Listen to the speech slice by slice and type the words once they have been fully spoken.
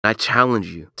I challenge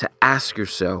you to ask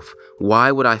yourself,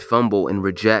 why would I fumble and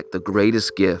reject the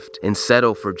greatest gift and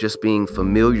settle for just being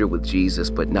familiar with Jesus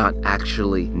but not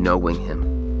actually knowing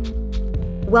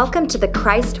him? Welcome to the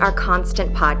Christ Our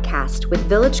Constant podcast with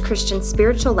Village Christian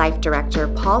Spiritual Life Director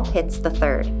Paul Pitts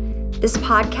III. This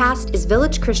podcast is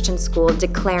Village Christian School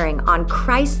declaring on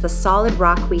Christ the solid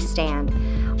rock we stand.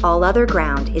 All other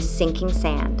ground is sinking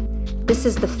sand. This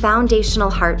is the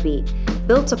foundational heartbeat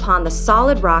built upon the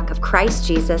solid rock of Christ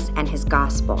Jesus and his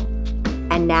gospel.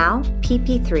 And now,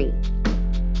 PP3.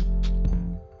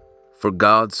 For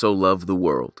God so loved the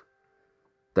world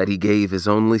that he gave his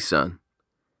only Son,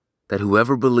 that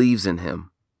whoever believes in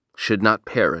him should not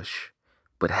perish,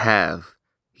 but have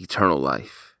eternal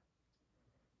life.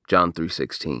 John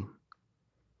 3:16.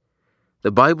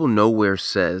 The Bible nowhere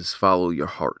says follow your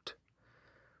heart,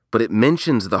 but it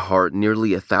mentions the heart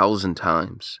nearly 1,000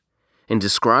 times and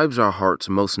describes our hearts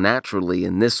most naturally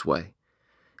in this way.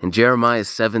 In Jeremiah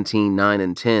 17:9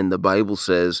 and 10, the Bible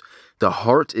says, "The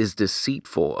heart is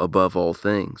deceitful above all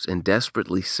things and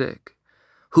desperately sick.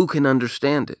 Who can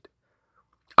understand it?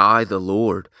 I, the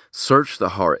Lord, search the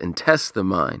heart and test the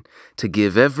mind to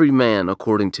give every man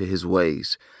according to his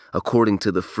ways, according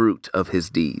to the fruit of his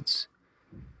deeds."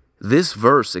 This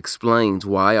verse explains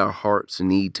why our hearts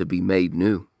need to be made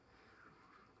new.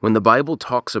 When the Bible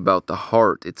talks about the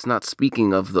heart, it's not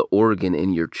speaking of the organ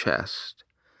in your chest,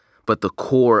 but the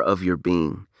core of your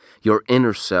being, your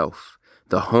inner self,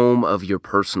 the home of your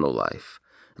personal life,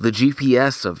 the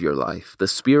GPS of your life, the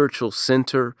spiritual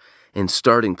center and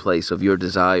starting place of your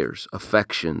desires,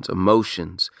 affections,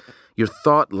 emotions, your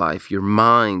thought life, your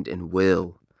mind and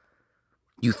will.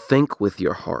 You think with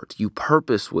your heart, you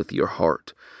purpose with your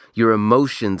heart, your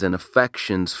emotions and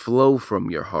affections flow from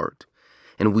your heart.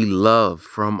 And we love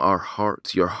from our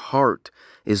hearts. Your heart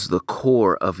is the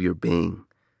core of your being.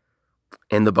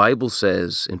 And the Bible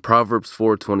says in Proverbs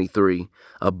 4:23,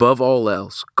 above all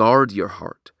else, guard your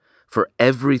heart, for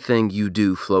everything you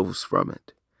do flows from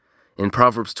it. And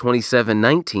Proverbs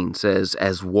 27:19 says,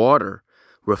 as water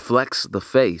reflects the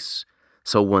face,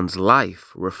 so one's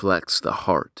life reflects the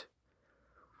heart.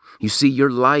 You see,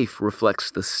 your life reflects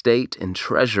the state and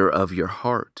treasure of your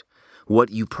heart,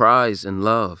 what you prize and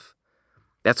love.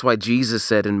 That's why Jesus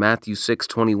said in Matthew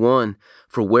 6:21,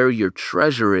 for where your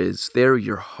treasure is, there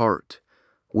your heart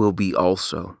will be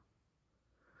also.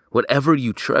 Whatever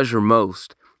you treasure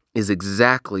most is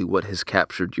exactly what has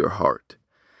captured your heart.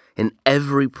 And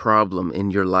every problem in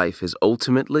your life is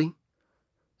ultimately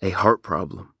a heart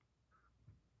problem.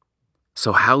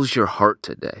 So how's your heart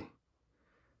today?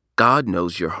 God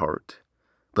knows your heart,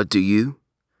 but do you?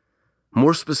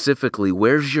 More specifically,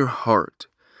 where's your heart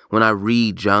when I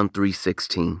read John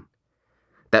 3:16,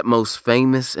 that most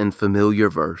famous and familiar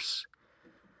verse?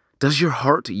 Does your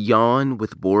heart yawn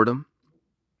with boredom?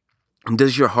 And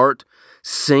does your heart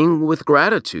sing with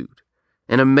gratitude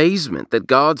and amazement that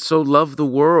God so loved the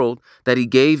world that he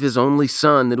gave his only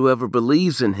Son, that whoever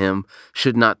believes in him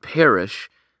should not perish,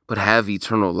 but have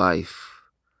eternal life?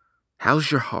 How's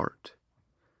your heart?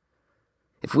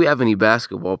 If we have any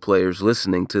basketball players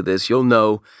listening to this, you'll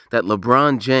know that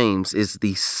LeBron James is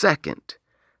the second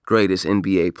greatest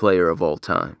NBA player of all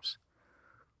times.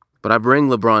 But I bring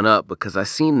LeBron up because I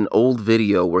seen an old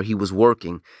video where he was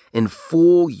working in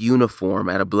full uniform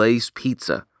at a Blaze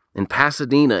Pizza in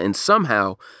Pasadena, and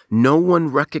somehow no one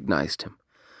recognized him.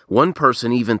 One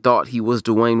person even thought he was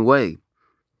Dwayne Wade.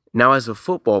 Now, as a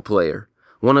football player,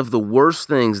 one of the worst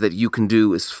things that you can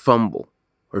do is fumble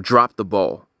or drop the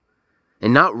ball.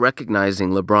 And not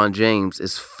recognizing LeBron James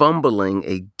is fumbling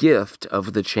a gift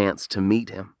of the chance to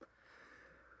meet him.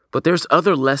 But there's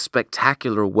other less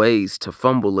spectacular ways to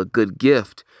fumble a good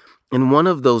gift, and one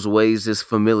of those ways is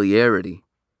familiarity.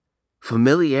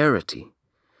 Familiarity.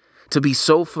 To be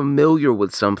so familiar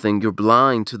with something, you're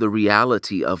blind to the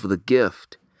reality of the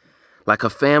gift. Like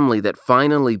a family that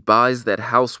finally buys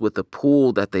that house with a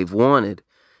pool that they've wanted,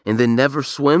 and then never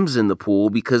swims in the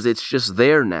pool because it's just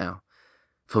there now.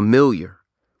 Familiar,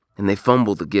 and they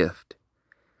fumble the gift.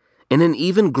 In an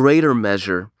even greater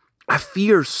measure, I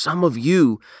fear some of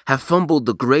you have fumbled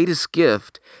the greatest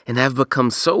gift and have become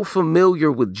so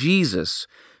familiar with Jesus,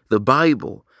 the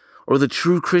Bible, or the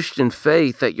true Christian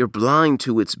faith that you're blind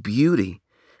to its beauty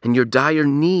and your dire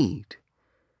need.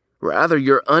 Rather,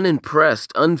 you're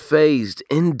unimpressed, unfazed,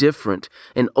 indifferent,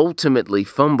 and ultimately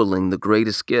fumbling the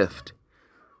greatest gift.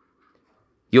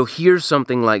 You'll hear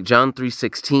something like John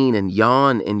 3:16 and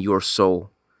yawn in your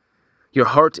soul. Your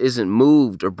heart isn't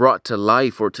moved or brought to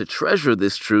life or to treasure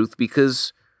this truth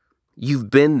because you've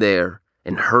been there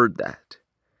and heard that.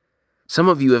 Some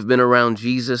of you have been around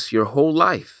Jesus your whole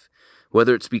life,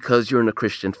 whether it's because you're in a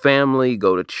Christian family,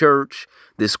 go to church,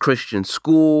 this Christian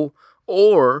school,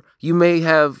 or you may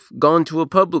have gone to a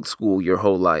public school your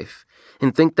whole life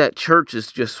and think that church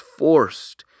is just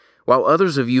forced, while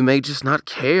others of you may just not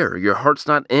care. Your heart's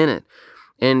not in it,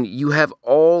 and you have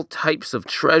all types of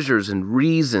treasures and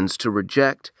reasons to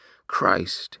reject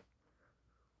Christ.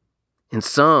 And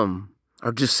some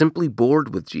are just simply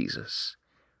bored with Jesus.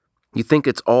 You think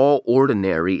it's all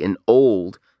ordinary and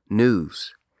old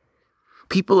news.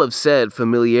 People have said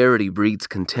familiarity breeds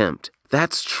contempt.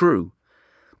 That's true.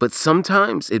 But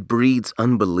sometimes it breeds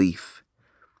unbelief.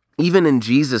 Even in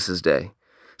Jesus' day,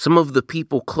 some of the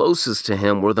people closest to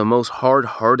him were the most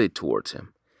hard-hearted towards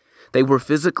him. They were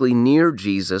physically near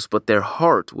Jesus, but their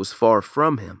heart was far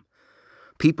from him.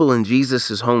 People in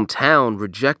Jesus' hometown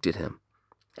rejected him.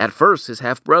 At first, his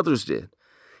half-brothers did.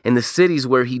 And the cities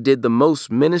where he did the most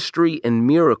ministry and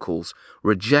miracles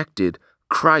rejected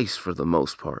Christ for the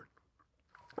most part.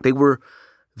 They were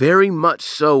very much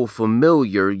so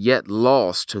familiar yet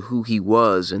lost to who he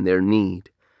was and their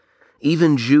need.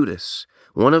 Even Judas,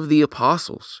 one of the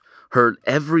apostles, heard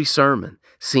every sermon,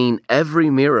 seen every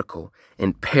miracle,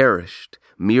 and perished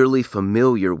merely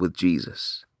familiar with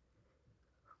Jesus.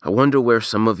 I wonder where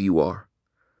some of you are.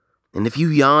 And if you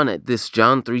yawn at this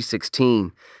John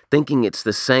 3:16, thinking it's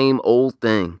the same old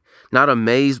thing, not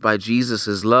amazed by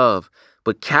Jesus' love,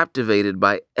 but captivated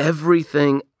by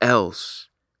everything else,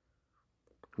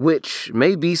 which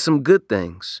may be some good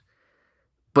things,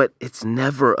 but it's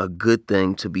never a good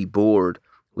thing to be bored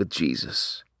with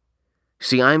Jesus.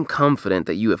 See, I'm confident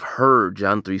that you have heard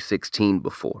John 3:16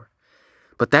 before,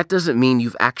 but that doesn't mean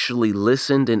you've actually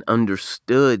listened and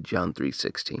understood John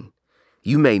 3:16.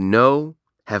 You may know,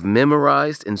 have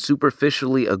memorized, and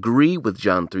superficially agree with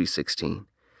John 3:16,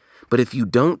 but if you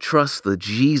don't trust the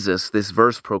Jesus this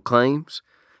verse proclaims,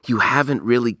 you haven't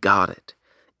really got it,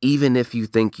 even if you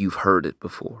think you've heard it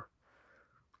before.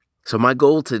 So my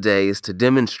goal today is to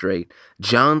demonstrate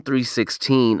John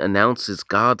 3:16 announces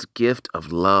God's gift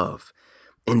of love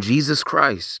in Jesus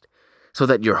Christ so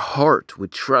that your heart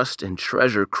would trust and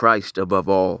treasure Christ above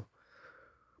all.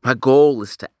 My goal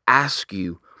is to ask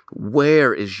you,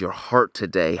 where is your heart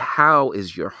today? How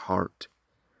is your heart?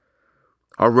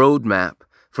 Our roadmap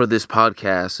for this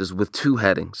podcast is with two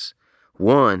headings.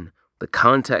 One, the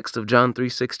context of John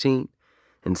 3:16,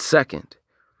 and second,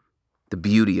 the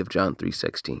beauty of John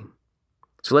 3:16.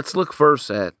 So let's look first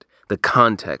at the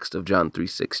context of John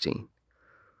 3:16.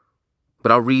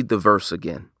 But I'll read the verse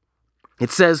again. It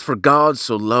says, "For God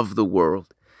so loved the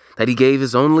world, that he gave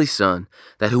his only Son,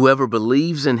 that whoever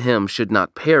believes in him should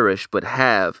not perish, but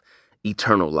have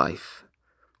eternal life."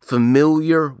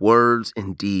 Familiar words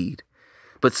indeed,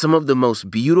 but some of the most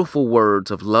beautiful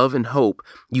words of love and hope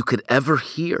you could ever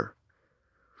hear.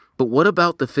 But what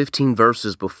about the 15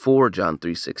 verses before John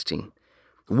 3:16?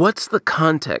 What's the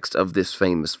context of this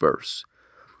famous verse?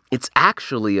 It's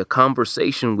actually a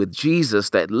conversation with Jesus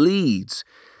that leads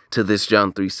to this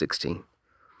John 3:16.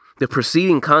 The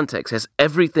preceding context has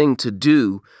everything to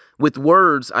do with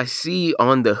words I see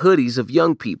on the hoodies of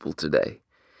young people today.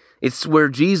 It's where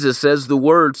Jesus says the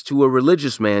words to a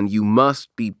religious man, "You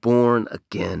must be born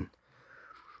again."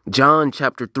 John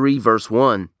chapter 3, verse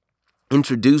 1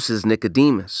 introduces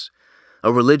Nicodemus,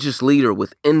 a religious leader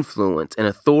with influence and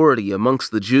authority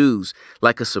amongst the Jews,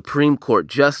 like a Supreme Court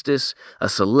justice, a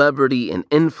celebrity, and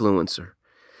influencer.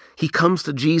 He comes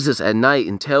to Jesus at night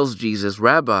and tells Jesus,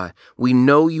 "Rabbi, we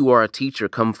know you are a teacher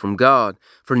come from God,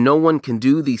 for no one can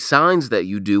do these signs that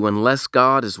you do unless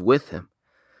God is with him."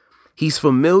 He's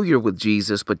familiar with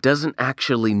Jesus, but doesn't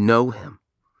actually know him.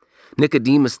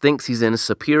 Nicodemus thinks he's in a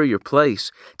superior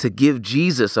place to give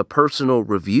Jesus a personal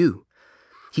review.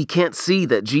 He can't see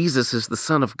that Jesus is the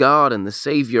Son of God and the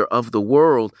Savior of the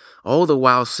world, all the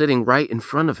while sitting right in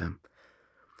front of him.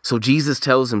 So Jesus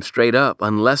tells him straight up,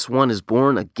 unless one is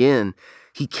born again,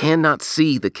 he cannot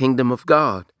see the kingdom of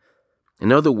God.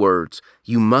 In other words,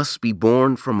 you must be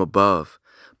born from above,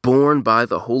 born by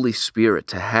the Holy Spirit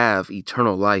to have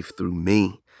eternal life through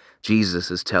me,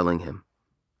 Jesus is telling him.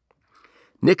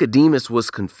 Nicodemus was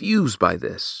confused by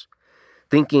this,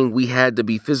 thinking we had to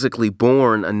be physically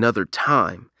born another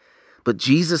time. But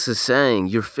Jesus is saying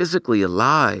you're physically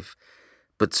alive,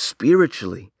 but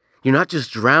spiritually, you're not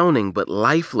just drowning, but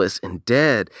lifeless and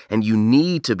dead, and you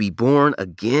need to be born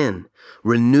again,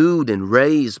 renewed and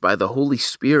raised by the Holy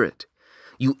Spirit.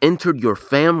 You entered your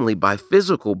family by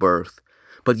physical birth,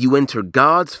 but you enter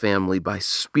God's family by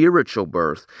spiritual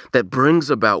birth that brings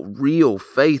about real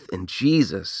faith in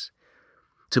Jesus.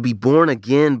 To be born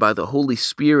again by the Holy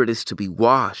Spirit is to be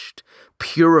washed,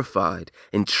 purified,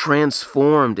 and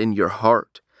transformed in your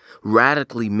heart,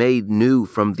 radically made new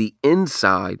from the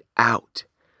inside out.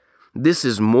 This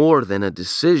is more than a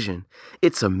decision.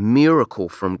 It's a miracle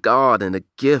from God and a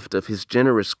gift of His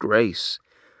generous grace.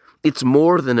 It's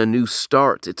more than a new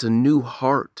start. It's a new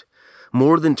heart.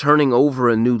 More than turning over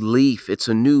a new leaf. It's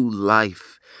a new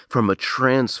life from a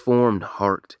transformed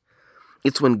heart.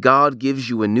 It's when God gives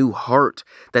you a new heart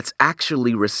that's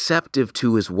actually receptive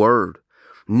to His word.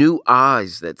 New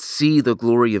eyes that see the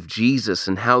glory of Jesus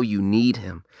and how you need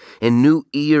Him, and new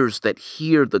ears that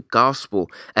hear the gospel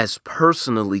as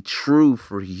personally true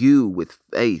for you with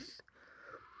faith.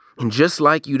 And just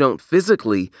like you don't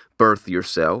physically birth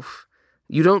yourself,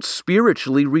 you don't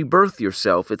spiritually rebirth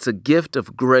yourself. It's a gift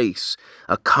of grace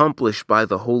accomplished by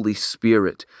the Holy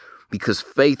Spirit, because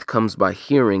faith comes by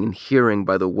hearing, and hearing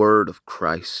by the word of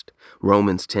Christ.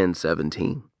 Romans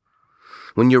 10:17.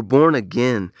 When you're born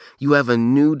again, you have a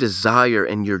new desire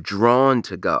and you're drawn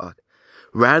to God.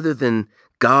 Rather than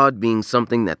God being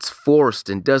something that's forced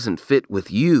and doesn't fit with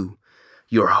you,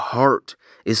 your heart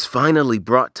is finally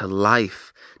brought to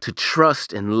life to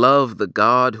trust and love the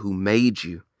God who made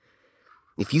you.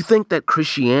 If you think that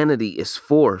Christianity is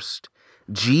forced,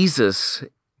 Jesus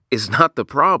is not the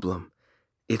problem.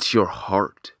 It's your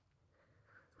heart.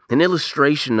 An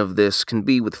illustration of this can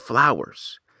be with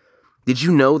flowers. Did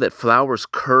you know that flowers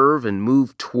curve and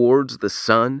move towards the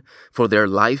sun for their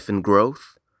life and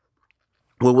growth?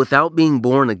 Well, without being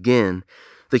born again,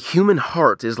 the human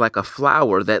heart is like a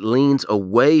flower that leans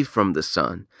away from the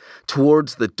sun,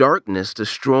 towards the darkness,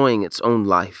 destroying its own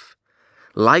life.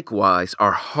 Likewise,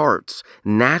 our hearts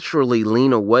naturally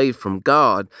lean away from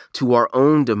God to our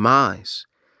own demise,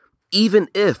 even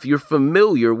if you're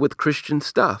familiar with Christian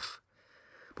stuff.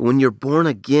 But when you're born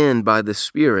again by the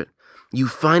Spirit, you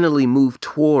finally move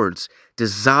towards,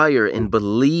 desire, and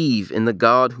believe in the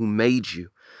God who made you.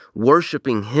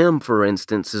 Worshiping Him, for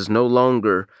instance, is no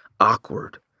longer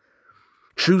awkward.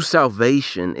 True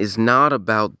salvation is not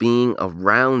about being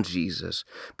around Jesus,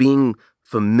 being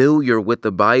familiar with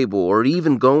the Bible, or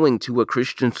even going to a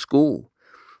Christian school.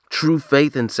 True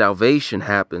faith and salvation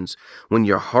happens when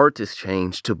your heart is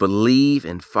changed to believe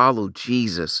and follow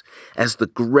Jesus as the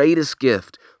greatest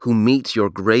gift who meets your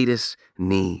greatest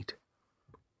need.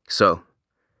 So,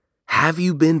 have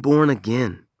you been born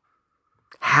again?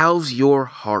 How's your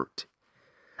heart?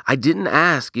 I didn't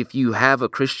ask if you have a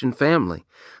Christian family,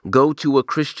 go to a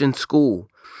Christian school,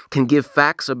 can give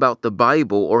facts about the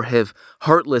Bible, or have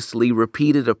heartlessly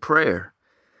repeated a prayer.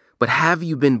 But have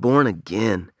you been born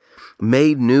again,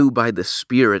 made new by the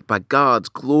Spirit, by God's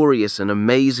glorious and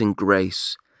amazing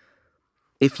grace?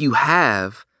 If you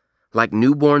have, like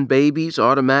newborn babies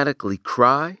automatically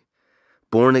cry,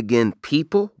 born-again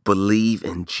people believe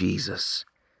in Jesus.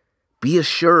 Be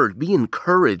assured, be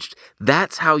encouraged.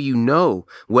 That's how you know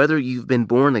whether you've been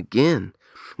born again,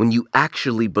 when you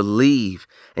actually believe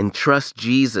and trust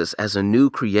Jesus as a new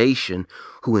creation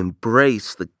who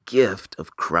embrace the gift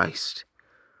of Christ.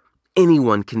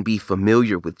 Anyone can be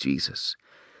familiar with Jesus,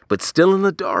 but still in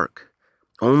the dark.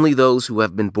 Only those who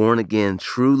have been born again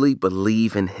truly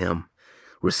believe in Him,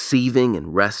 receiving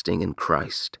and resting in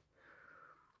Christ.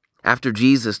 After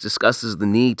Jesus discusses the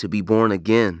need to be born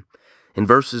again, in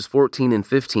verses 14 and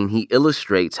 15, He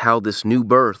illustrates how this new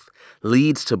birth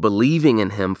leads to believing in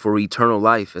Him for eternal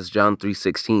life, as John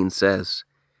 3:16 says.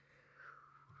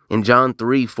 In John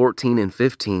 3:14 and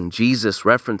 15, Jesus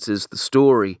references the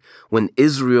story when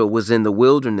Israel was in the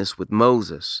wilderness with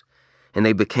Moses, and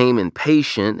they became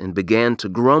impatient and began to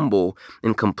grumble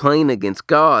and complain against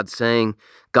God, saying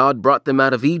God brought them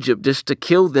out of Egypt just to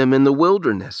kill them in the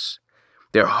wilderness.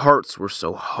 Their hearts were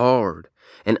so hard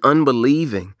and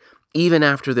unbelieving, even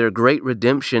after their great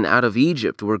redemption out of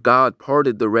Egypt, where God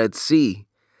parted the Red Sea.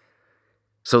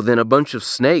 So then a bunch of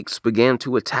snakes began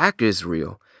to attack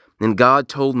Israel, and God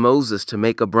told Moses to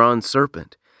make a bronze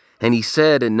serpent. And He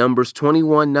said in Numbers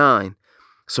 21:9,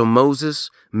 so Moses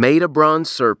made a bronze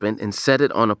serpent and set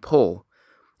it on a pole,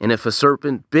 and if a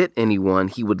serpent bit anyone,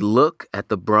 he would look at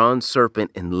the bronze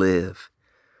serpent and live.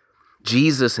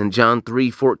 Jesus in John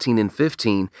 3:14 and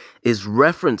 15 is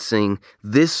referencing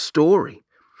this story,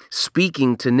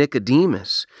 speaking to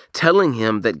Nicodemus, telling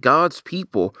him that God's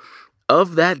people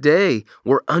of that day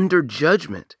were under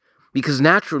judgment because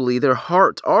naturally our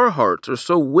hearts are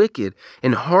so wicked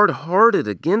and hard-hearted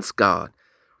against God.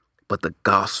 But the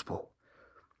gospel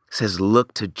says,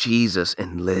 look to Jesus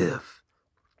and live.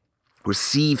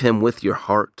 Receive Him with your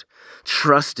heart.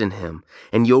 Trust in Him,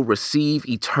 and you'll receive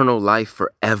eternal life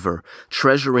forever,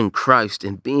 treasuring Christ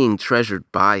and being treasured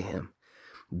by Him.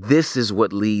 This is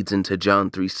what leads into John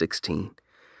 3:16.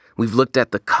 We've looked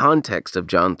at the context of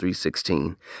John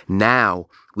 3:16. Now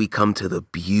we come to the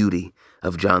beauty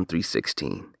of John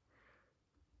 3:16.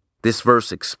 This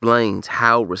verse explains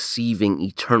how receiving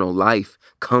eternal life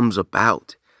comes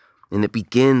about, and it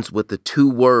begins with the two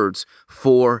words,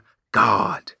 "for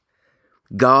God."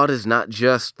 God is not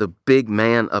just the big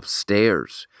man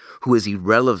upstairs who is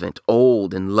irrelevant,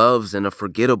 old, and loves in a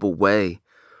forgettable way,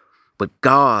 but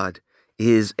God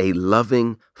is a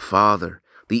loving Father,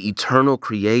 the eternal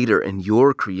Creator and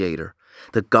your Creator,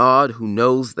 the God who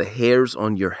knows the hairs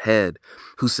on your head,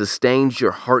 who sustains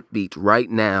your heartbeat right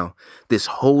now, this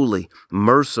holy,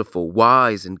 merciful,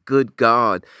 wise, and good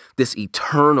God, this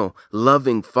eternal,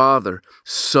 loving Father,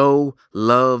 so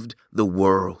loved the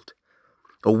world.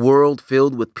 A world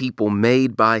filled with people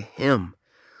made by Him,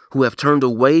 who have turned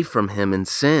away from Him in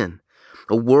sin.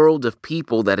 A world of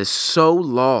people that is so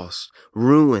lost,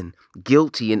 ruined,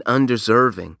 guilty, and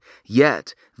undeserving.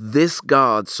 Yet, this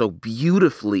God so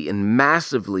beautifully and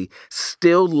massively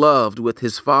still loved with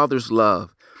His Father's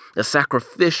love, a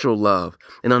sacrificial love,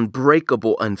 an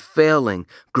unbreakable, unfailing,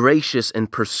 gracious,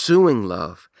 and pursuing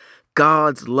love.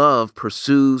 God's love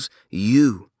pursues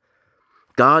you.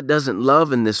 God doesn't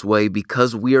love in this way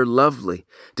because we are lovely,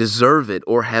 deserve it,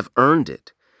 or have earned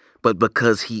it, but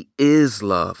because He is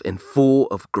love and full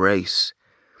of grace.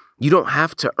 You don't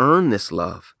have to earn this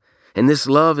love. And this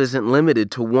love isn't limited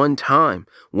to one time,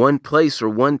 one place, or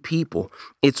one people.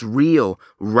 It's real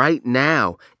right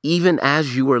now, even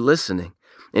as you are listening,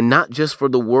 and not just for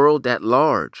the world at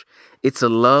large. It's a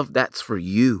love that's for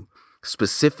you,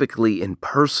 specifically and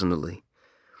personally.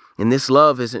 And this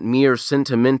love isn't mere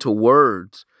sentimental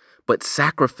words, but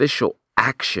sacrificial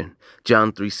action,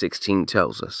 John 3:16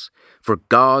 tells us. For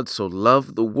God so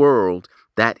loved the world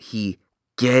that He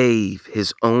gave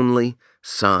His only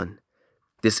Son.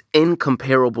 This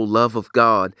incomparable love of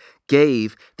God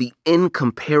gave the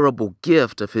incomparable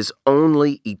gift of His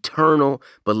only eternal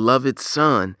beloved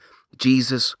Son,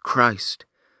 Jesus Christ.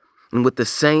 And with the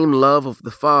same love of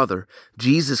the Father,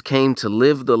 Jesus came to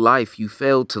live the life you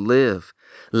failed to live,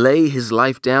 lay His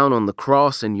life down on the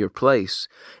cross in your place,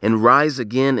 and rise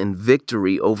again in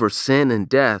victory over sin and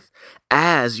death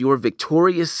as your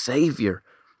victorious Savior,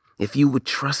 if you would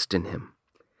trust in Him.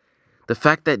 The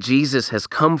fact that Jesus has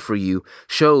come for you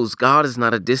shows God is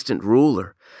not a distant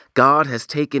ruler. God has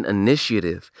taken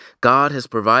initiative. God has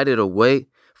provided a way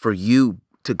for you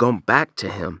to go back to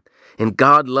Him. And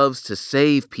God loves to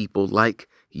save people like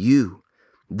you.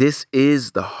 This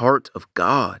is the heart of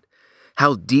God.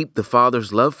 How deep the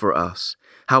Father's love for us.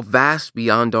 How vast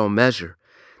beyond all measure.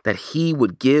 That He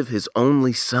would give His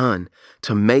only Son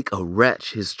to make a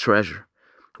wretch His treasure.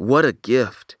 What a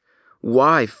gift.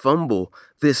 Why fumble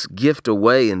this gift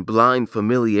away in blind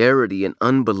familiarity and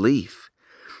unbelief?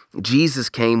 Jesus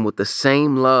came with the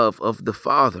same love of the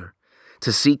Father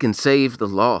to seek and save the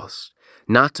lost,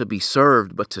 not to be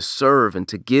served, but to serve and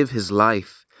to give His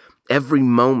life. Every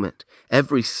moment,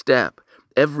 every step,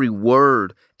 every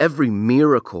word, every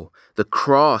miracle, the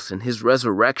cross and His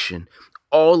resurrection,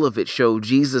 all of it showed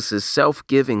Jesus'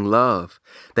 self-giving love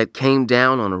that came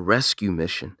down on a rescue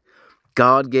mission.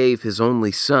 God gave His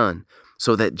only Son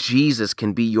so that Jesus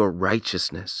can be your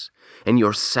righteousness and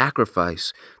your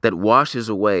sacrifice that washes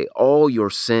away all your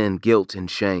sin, guilt,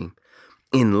 and shame.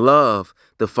 In love,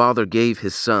 the Father gave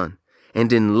His Son,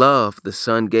 and in love, the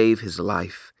Son gave His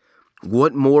life.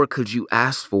 What more could you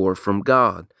ask for from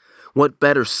God? What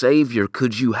better Savior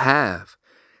could you have?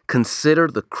 Consider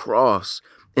the cross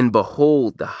and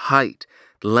behold the height,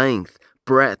 length,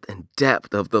 breadth, and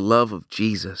depth of the love of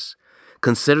Jesus.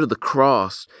 Consider the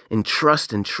cross and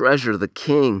trust and treasure the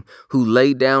King who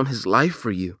laid down His life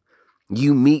for you.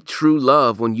 You meet true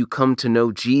love when you come to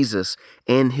know Jesus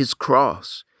and His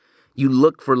cross. You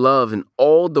look for love in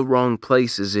all the wrong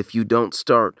places if you don't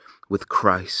start with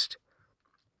Christ.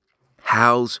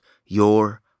 How's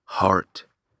your heart?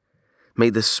 May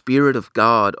the Spirit of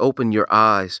God open your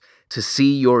eyes to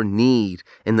see your need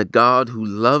in the God who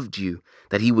loved you,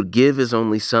 that He would give His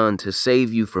only Son to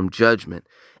save you from judgment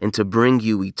and to bring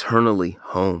you eternally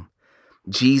home.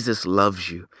 Jesus loves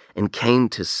you and came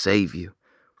to save you.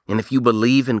 And if you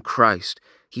believe in Christ,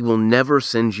 He will never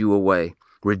send you away,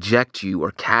 reject you,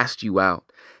 or cast you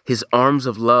out. His arms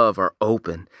of love are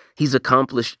open. He's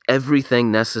accomplished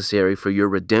everything necessary for your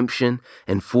redemption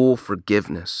and full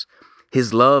forgiveness.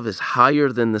 His love is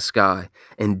higher than the sky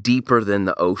and deeper than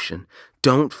the ocean.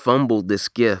 Don't fumble this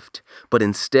gift, but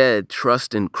instead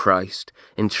trust in Christ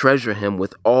and treasure Him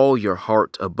with all your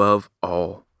heart above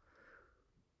all.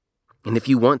 And if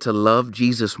you want to love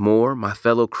Jesus more, my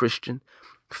fellow Christian,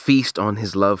 feast on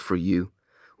His love for you.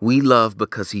 We love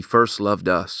because He first loved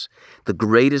us. The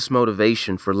greatest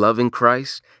motivation for loving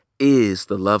Christ is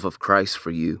the love of Christ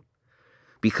for you.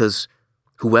 Because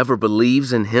whoever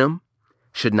believes in him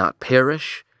should not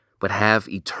perish, but have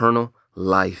eternal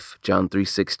life, John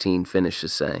 3:16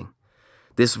 finishes saying.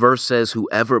 This verse says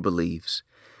whoever believes.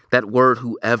 That word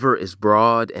whoever is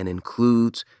broad and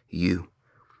includes you.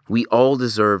 We all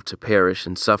deserve to perish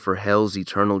and suffer hell's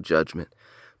eternal judgment.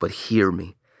 But hear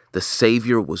me, the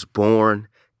Savior was born,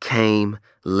 came,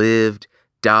 lived,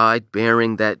 died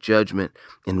bearing that judgment,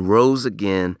 and rose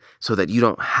again so that you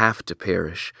don't have to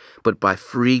perish, but by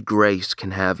free grace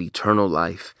can have eternal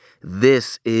life.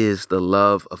 This is the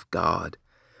love of God.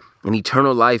 And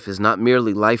eternal life is not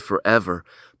merely life forever,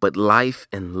 but life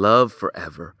and love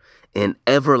forever, in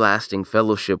everlasting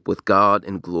fellowship with God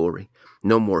in glory.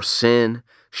 No more sin,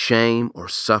 shame, or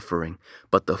suffering,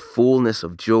 but the fullness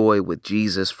of joy with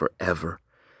Jesus forever.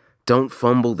 Don't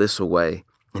fumble this away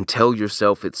and tell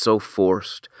yourself it's so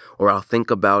forced, or I'll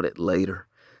think about it later.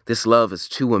 This love is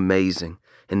too amazing,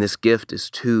 and this gift is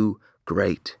too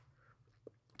great.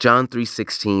 John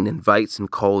 3:16 invites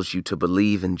and calls you to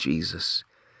believe in Jesus.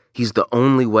 He's the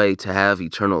only way to have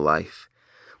eternal life.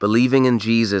 Believing in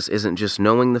Jesus isn't just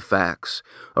knowing the facts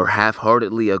or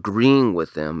half-heartedly agreeing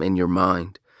with them in your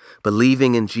mind.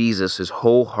 Believing in Jesus is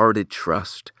wholehearted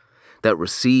trust that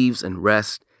receives and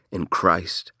rests in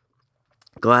Christ.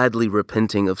 Gladly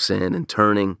repenting of sin and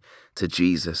turning to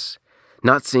Jesus.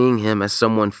 Not seeing him as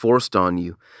someone forced on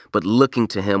you, but looking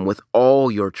to him with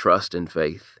all your trust and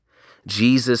faith.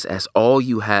 Jesus as all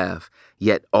you have,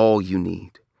 yet all you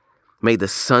need. May the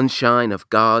sunshine of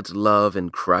God's love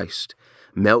in Christ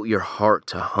melt your heart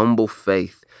to humble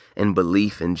faith and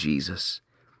belief in Jesus.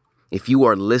 If you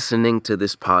are listening to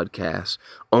this podcast,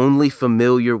 only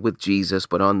familiar with Jesus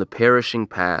but on the perishing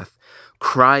path,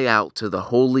 cry out to the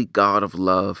holy God of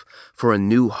love for a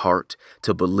new heart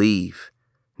to believe,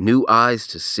 new eyes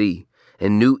to see,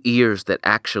 and new ears that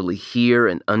actually hear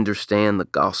and understand the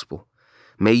gospel.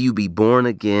 May you be born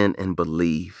again and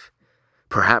believe.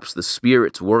 Perhaps the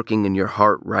Spirit's working in your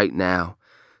heart right now,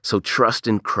 so trust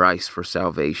in Christ for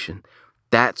salvation.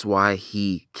 That's why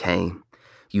he came.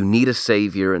 You need a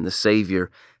Savior, and the Savior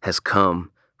has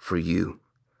come for you.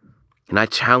 And I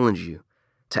challenge you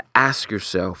to ask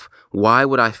yourself, why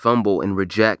would I fumble and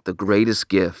reject the greatest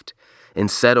gift and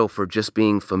settle for just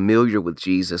being familiar with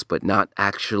Jesus but not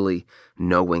actually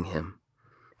knowing him?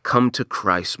 Come to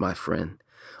Christ, my friend.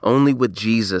 Only with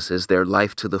Jesus is there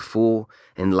life to the full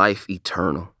and life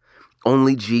eternal.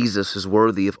 Only Jesus is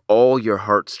worthy of all your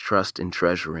heart's trust and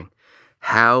treasuring.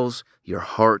 House your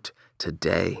heart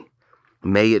today.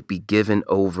 May it be given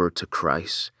over to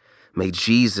Christ. May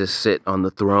Jesus sit on the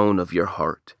throne of your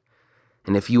heart.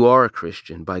 And if you are a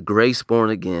Christian, by grace born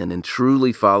again and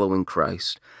truly following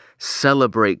Christ,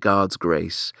 celebrate God's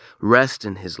grace, rest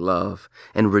in his love,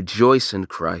 and rejoice in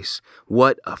Christ.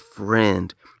 What a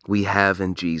friend we have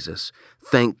in Jesus.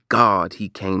 Thank God he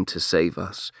came to save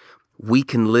us. We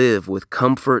can live with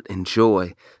comfort and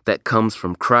joy that comes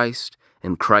from Christ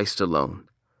and Christ alone.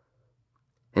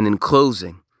 And in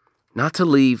closing, not to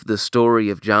leave the story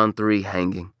of John 3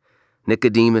 hanging,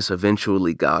 Nicodemus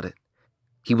eventually got it.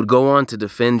 He would go on to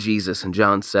defend Jesus in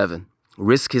John 7,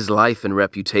 risk his life and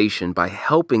reputation by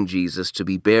helping Jesus to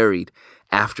be buried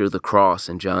after the cross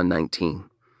in John 19.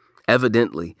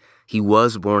 Evidently, he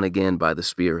was born again by the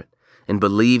Spirit and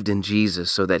believed in Jesus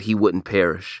so that he wouldn't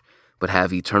perish, but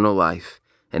have eternal life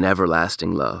and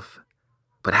everlasting love.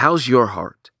 But how's your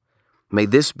heart? May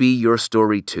this be your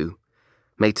story too.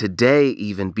 May today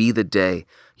even be the day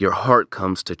your heart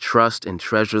comes to trust and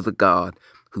treasure the God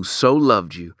who so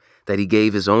loved you that he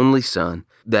gave his only Son,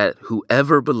 that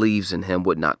whoever believes in him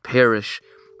would not perish,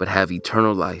 but have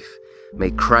eternal life. May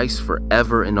Christ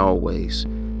forever and always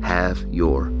have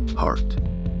your heart.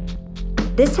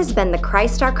 This has been the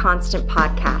Christ Our Constant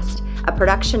podcast, a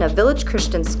production of Village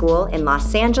Christian School in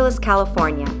Los Angeles,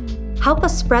 California. Help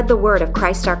us spread the word of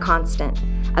Christ Our Constant,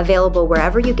 available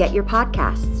wherever you get your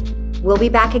podcasts. We'll be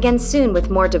back again soon with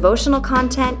more devotional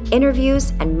content,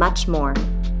 interviews, and much more.